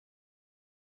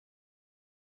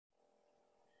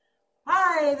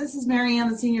Hi, this is MaryJean,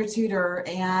 the senior tutor,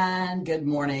 and good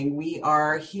morning. We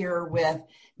are here with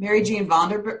MaryJean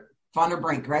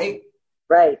Vonderbrink, right?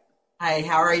 Right. Hi,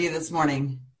 how are you this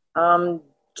morning?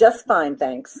 Just fine,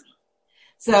 thanks.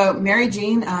 So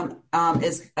MaryJean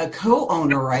is a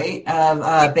co-owner, right,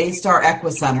 of Bay Star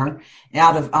EquiCenter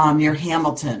out of near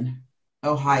Hamilton,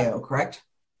 Ohio, correct?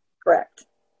 Correct.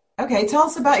 Okay, tell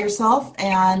us about yourself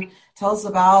and tell us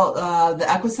about the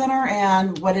EquiCenter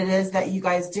and what it is that you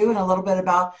guys do and a little bit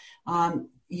about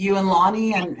you and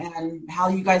Lonnie and how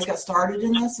you guys got started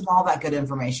in this and all that good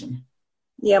information.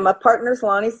 Yeah, my partner's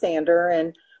Lonnie Sander,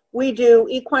 and we do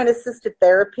equine assisted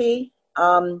therapy,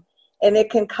 and it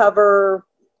can cover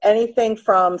anything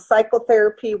from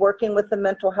psychotherapy, working with a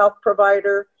mental health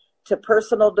provider, to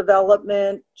personal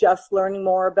development, just learning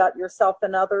more about yourself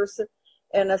and others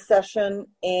in a session.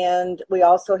 And we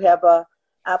also have a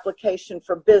application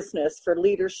for business, for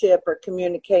leadership or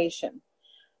communication.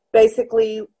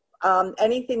 Basically,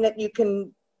 anything that you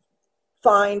can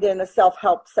find in a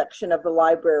self-help section of the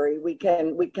library, we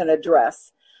can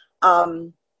address.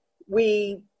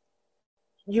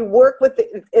 You work with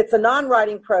it's a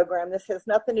non-riding program. This has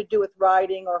nothing to do with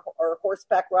riding or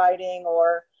horseback riding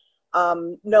or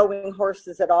knowing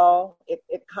horses at all.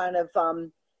 It kind of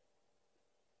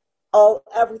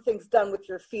everything's done with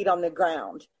your feet on the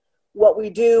ground. What we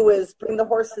do is bring the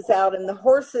horses out, and the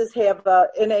horses have an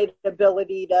innate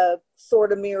ability to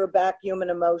sort of mirror back human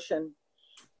emotion.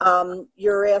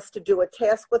 You're asked to do a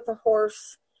task with the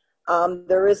horse.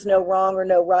 There is no wrong or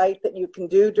no right that you can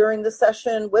do during the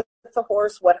session with the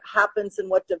horse. What happens and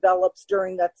what develops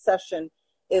during that session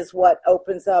is what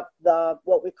opens up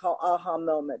what we call aha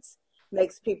moments.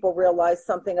 Makes people realize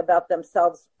something about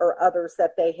themselves or others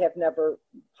that they have never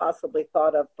possibly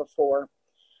thought of before.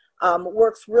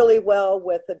 Works really well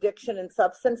with addiction and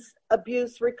substance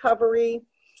abuse recovery.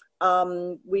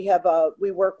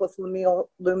 We work with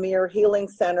Lumiere Healing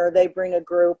Center. They bring a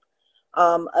group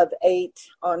of 8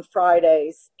 on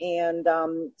Fridays, and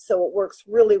so it works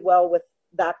really well with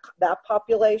that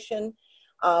population.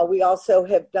 We also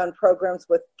have done programs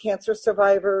with cancer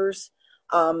survivors,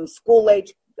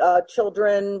 school-age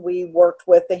children. We worked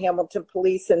with the Hamilton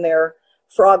Police in their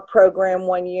frog program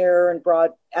one year and brought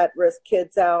at-risk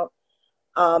kids out.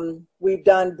 We've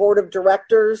done board of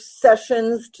directors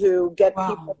sessions to get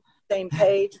people on the same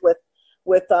page with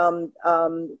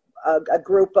a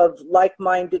group of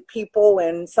like-minded people,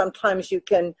 and sometimes you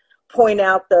can point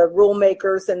out the rule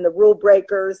makers and the rule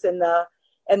breakers and the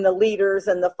leaders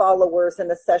and the followers in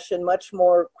a session much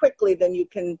more quickly than you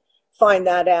can find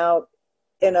that out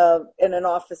in an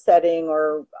office setting,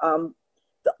 or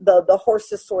the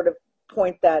horses sort of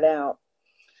point that out.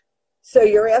 So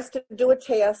you're asked to do a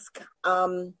task.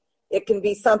 It can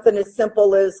be something as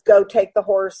simple as go take the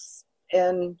horse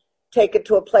and take it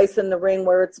to a place in the ring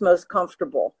where it's most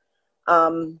comfortable.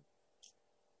 And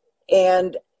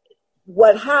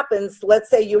what happens, let's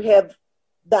say you have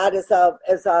that as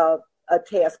a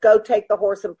task, go take the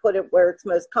horse and put it where it's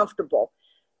most comfortable.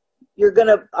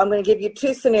 I'm going to give you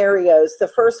 2 scenarios. The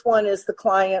first one is the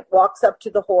client walks up to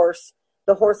the horse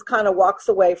kind of walks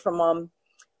away from them.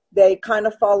 They kind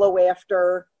of follow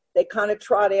after, they kind of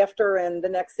trot after, and the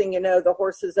next thing you know, the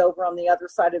horse is over on the other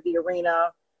side of the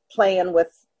arena playing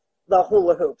with the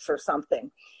hula hoops or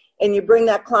something. And you bring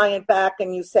that client back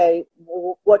and you say,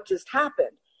 well, what just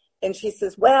happened? And she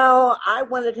says, well, I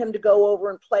wanted him to go over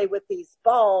and play with these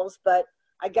balls, but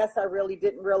I guess I really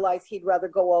didn't realize he'd rather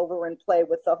go over and play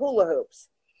with the hula hoops.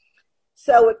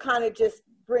 So it kind of just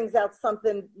brings out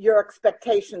your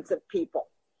expectations of people.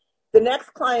 The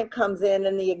next client comes in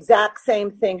and the exact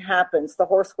same thing happens. The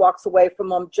horse walks away from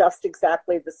them just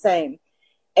exactly the same.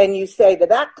 And you say to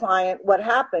that client, what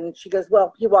happened? She goes,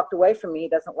 well, he walked away from me. He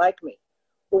doesn't like me.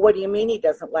 Well, what do you mean he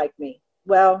doesn't like me?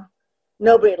 Well,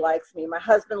 nobody likes me. My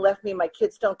husband left me. My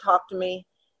kids don't talk to me.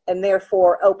 And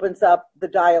therefore opens up the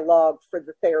dialogue for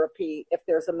the therapy if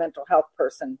there's a mental health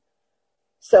person.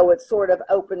 So it sort of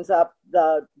opens up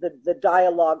the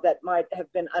dialogue that might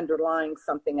have been underlying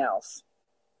something else.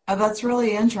 Oh, that's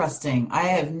really interesting. I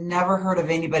have never heard of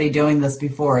anybody doing this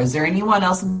before. Is there anyone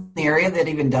else in the area that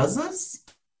even does this?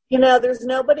 There's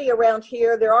nobody around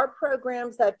here. There are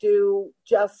programs that do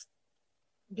just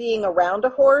being around a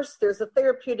horse. There's a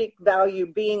therapeutic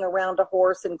value being around a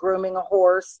horse and grooming a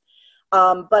horse,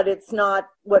 but it's not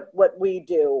what we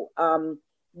do.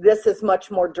 This is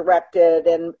much more directed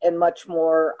and much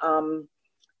more,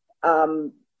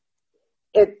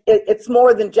 it's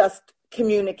more than just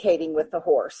communicating with the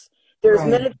horse. There's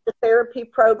Right. miniature therapy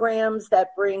programs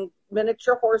that bring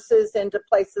miniature horses into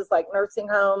places like nursing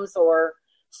homes or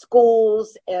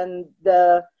schools, and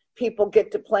the people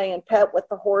get to play and pet with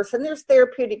the horse, and there's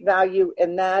therapeutic value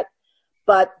in that,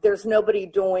 but there's nobody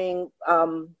doing,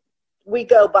 we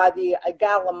go by the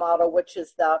EGALA model, which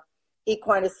is the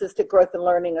Equine Assisted Growth and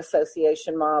Learning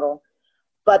Association model.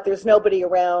 But there's nobody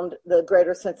around the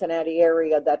greater Cincinnati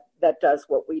area that does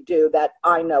what we do that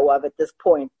I know of at this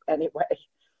point anyway.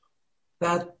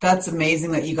 That's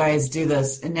amazing that you guys do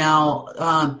this. And now,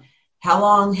 how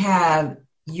long have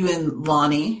you and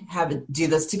Lonnie do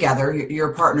this together?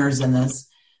 You're partners in this.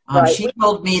 Right. She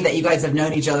told me that you guys have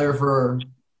known each other for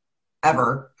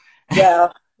ever.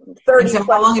 Yeah. 30 so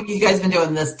how long have you guys been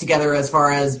doing this together as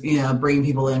far as, bringing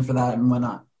people in for that and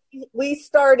whatnot? We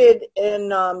started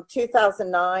in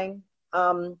 2009.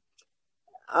 And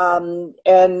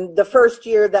the first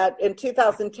year that in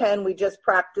 2010, we just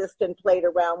practiced and played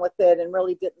around with it and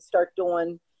really didn't start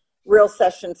doing real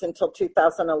sessions until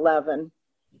 2011.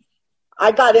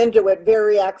 I got into it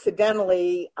very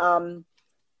accidentally.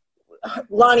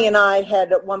 Lonnie and I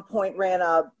had at one point ran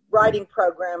a writing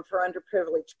program for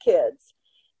underprivileged kids.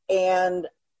 And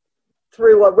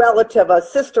through a relative, a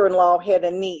sister-in-law had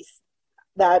a niece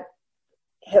that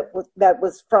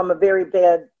was from a very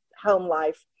bad home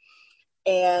life.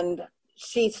 And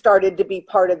she started to be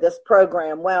part of this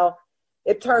program. Well,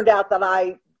 it turned out that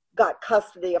I got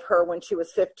custody of her when she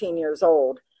was 15 years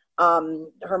old.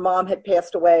 Her mom had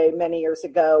passed away many years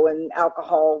ago and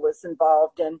alcohol was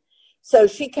involved. And so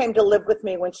she came to live with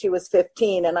me when she was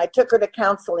 15, and I took her to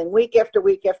counseling week after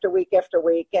week after week after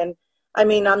week. And I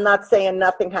mean, I'm not saying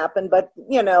nothing happened, but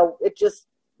it just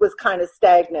was kind of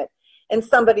stagnant. And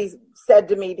somebody said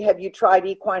to me, "Have you tried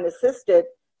equine assisted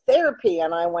therapy?"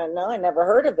 And I went, "No, I never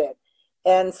heard of it."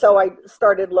 And so I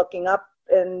started looking up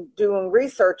and doing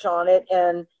research on it.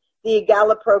 And the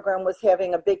EGALA program was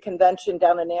having a big convention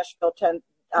down in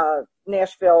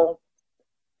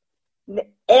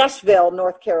Asheville,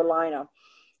 North Carolina.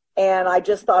 And I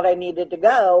just thought I needed to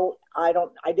go. I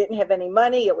didn't have any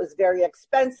money. It was very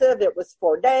expensive. It was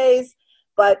 4 days,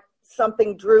 but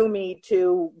something drew me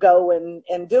to go and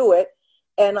do it.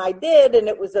 And I did, and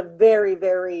it was a very,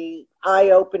 very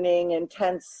eye-opening,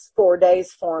 intense 4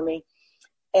 days for me.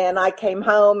 And I came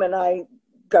home, and I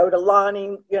go to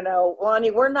Lonnie,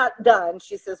 "Lonnie, we're not done."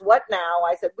 She says, "What now?"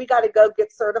 I said, "We got to go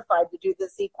get certified to do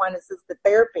this equine assisted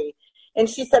therapy." And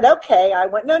she said, "Okay." I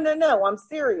went, No, I'm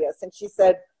serious." And she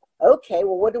said, "Okay,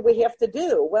 well, what do we have to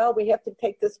do?" "Well, we have to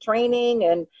take this training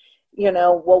and,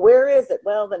 well, where is it?"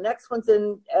 "Well, the next one's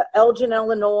in Elgin,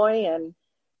 Illinois." And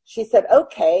she said,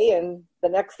 "Okay." And the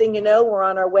next thing you know, we're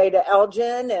on our way to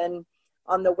Elgin. And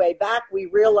on the way back, we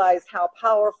realized how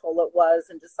powerful it was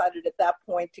and decided at that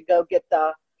point to go get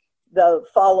the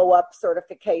follow-up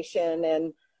certification.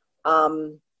 And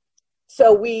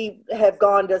so we have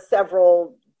gone to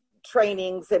several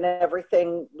trainings and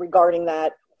everything regarding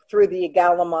that through the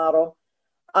EGALA model.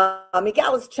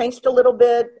 EGALA's changed a little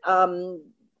bit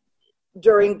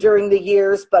during the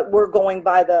years, but we're going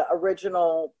by the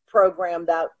original program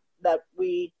that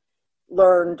we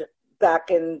learned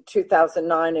back in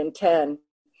 2009 and 10.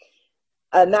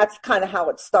 And that's kind of how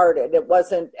it started. It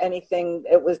wasn't anything,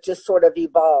 it was just sort of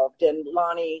evolved. And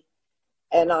Lonnie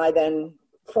and I then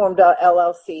formed a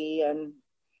LLC. And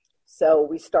so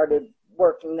we started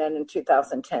working then in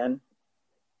 2010.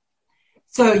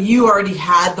 So you already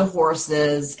had the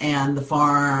horses and the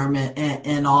farm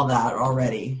and all that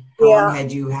already. How long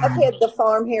had you had? I've had the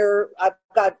farm here. I've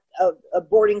got a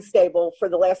boarding stable for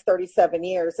the last 37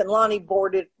 years. And Lonnie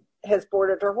has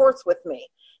boarded her horse with me.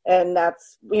 And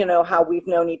that's, how we've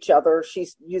known each other. She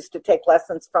used to take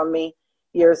lessons from me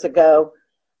years ago.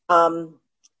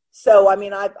 So, I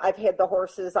mean, I've had the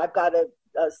horses. I've got a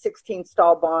 16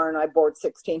 stall barn. I board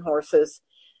 16 horses.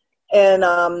 And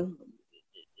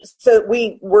so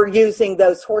we were using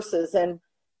those horses. And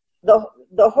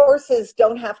the horses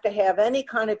don't have to have any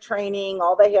kind of training.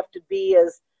 All they have to be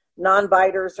is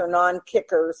non-biters or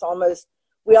non-kickers. Almost,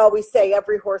 we always say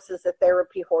every horse is a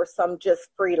therapy horse. Some just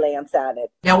freelance at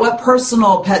it. Now, what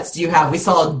personal pets do you have? We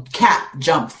saw a cat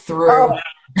jump through. Oh,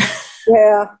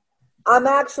 yeah. I'm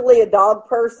actually a dog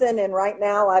person, and right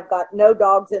now I've got no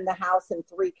dogs in the house and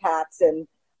 3 cats, and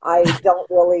I don't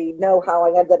really know how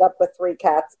I ended up with 3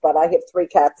 cats, but I have 3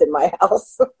 cats in my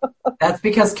house. That's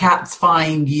because cats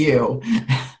find you.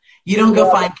 You don't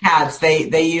go find cats.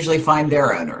 They usually find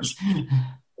their owners.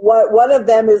 One of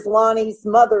them is Lonnie's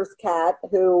mother's cat,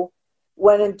 who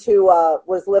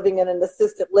was living in an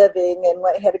assisted living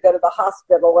and had to go to the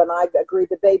hospital, and I agreed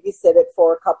to babysit it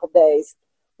for a couple days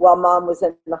while Mom was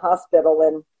in the hospital,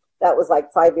 and that was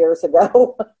like 5 years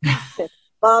ago.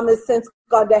 Mom has since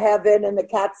gone to heaven, and the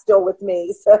cat's still with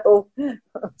me. So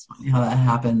that's funny how that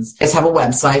happens. You guys have a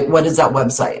website. What is that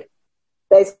website?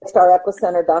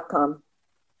 BayStarEquiCenter.com.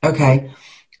 Okay.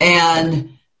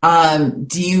 And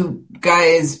do you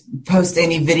guys post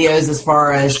any videos as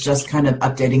far as just kind of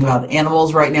updating about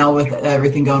animals right now with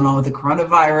everything going on with the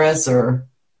coronavirus, or?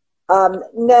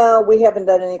 No, we haven't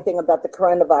done anything about the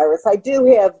coronavirus. I do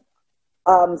have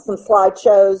some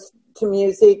slideshows to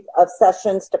music of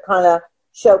sessions to kind of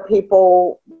show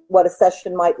people what a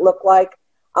session might look like.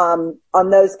 On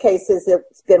those cases,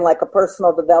 it's been like a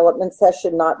personal development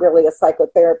session, not really a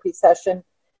psychotherapy session.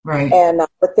 Right. And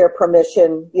with their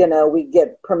permission, we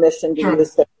get permission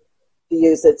to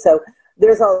use it. So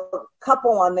there's a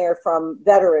couple on there from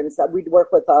veterans. We'd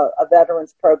work with a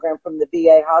veterans program from the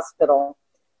VA hospital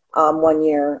one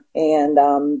year,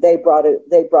 and they brought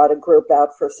a group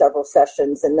out for several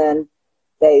sessions, and then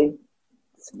they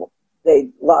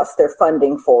lost their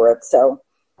funding for it. So,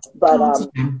 but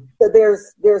so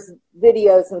there's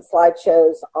videos and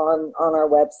slideshows on our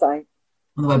website.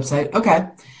 On the website, okay.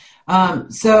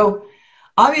 So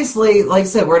obviously, like I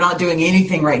said, we're not doing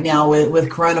anything right now with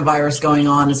coronavirus going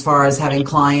on as far as having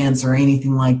clients or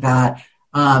anything like that.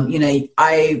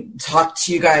 I talked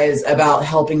to you guys about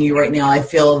helping you right now. I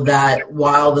feel that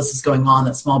while this is going on,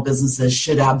 that small businesses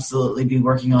should absolutely be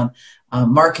working on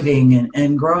marketing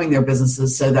and growing their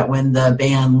businesses so that when the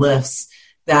ban lifts,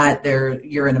 that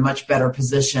you're in a much better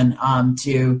position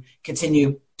to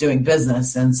continue doing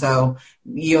business. And so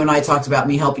you and I talked about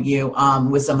me helping you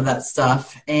with some of that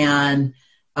stuff. And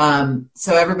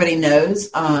so everybody knows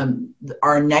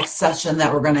our next session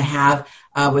that we're going to have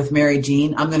with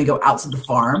MaryJean, I'm going to go out to the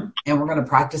farm and we're going to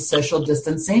practice social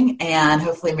distancing. And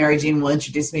hopefully MaryJean will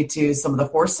introduce me to some of the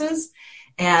horses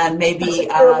and maybe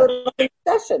a little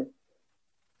session.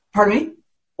 Pardon me?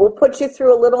 We'll put you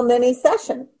through a little mini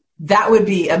session. That would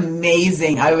be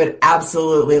amazing. I would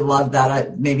absolutely love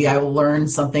that. Maybe I will learn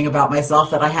something about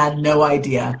myself that I had no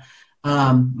idea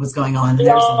was going on. We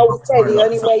always say the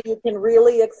only way you can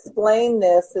really explain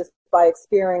this is by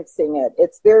experiencing it.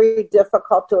 It's very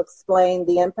difficult to explain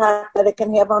the impact that it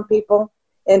can have on people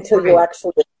until you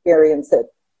actually experience it.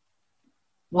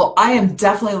 Well, I am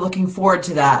definitely looking forward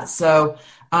to that. So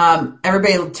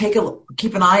everybody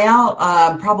keep an eye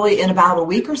out. Probably in about a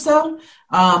week or so,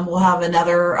 we'll have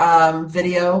another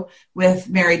video with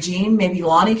MaryJean. Maybe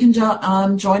Lonnie can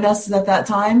join us at that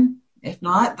time. If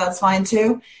not, that's fine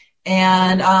too.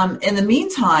 And in the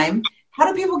meantime,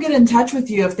 how do people get in touch with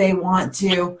you if they want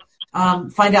to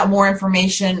find out more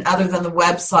information other than the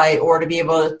website, or to be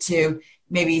able to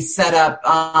maybe set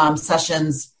up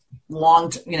sessions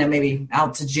maybe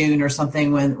out to June or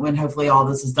something when hopefully all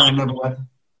this is done and over with?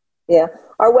 Yeah,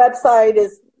 our website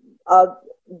is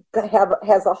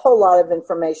has a whole lot of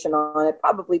information on it,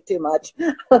 probably too much.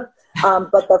 But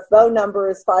the phone number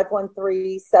is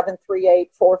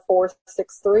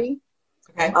 513-738-4463.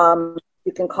 Okay.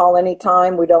 You can call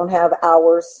anytime. We don't have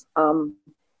hours.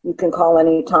 You can call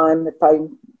anytime. I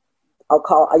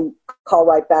call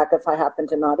right back if I happen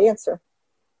to not answer.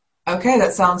 Okay,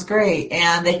 that sounds great.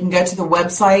 And they can go to the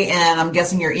website, and I'm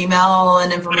guessing your email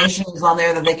and information is on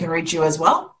there that they can reach you as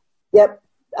well? Yep.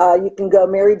 You can go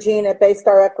MaryJean at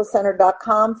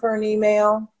BayStarEquiCenter.com for an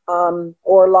email,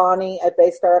 or Lonnie at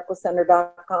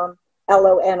BayStarEquiCenter.com,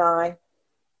 LONI.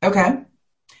 Okay.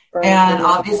 And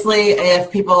obviously,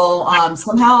 if people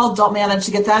somehow don't manage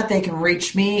to get that, they can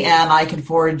reach me, and I can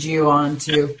forward you on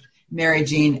to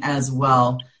MaryJean as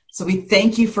well. So we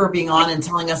thank you for being on and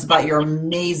telling us about your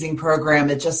amazing program.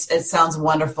 It sounds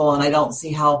wonderful, and I don't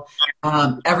see how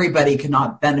everybody could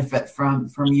not benefit from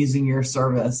using your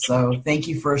service. So thank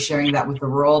you for sharing that with the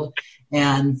world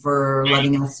and for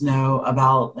letting us know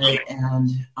about it, and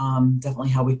definitely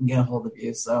how we can get a hold of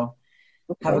you. So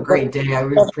have a great day. I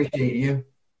really appreciate you.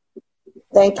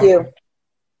 Thank you.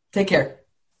 Take care.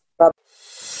 Bye.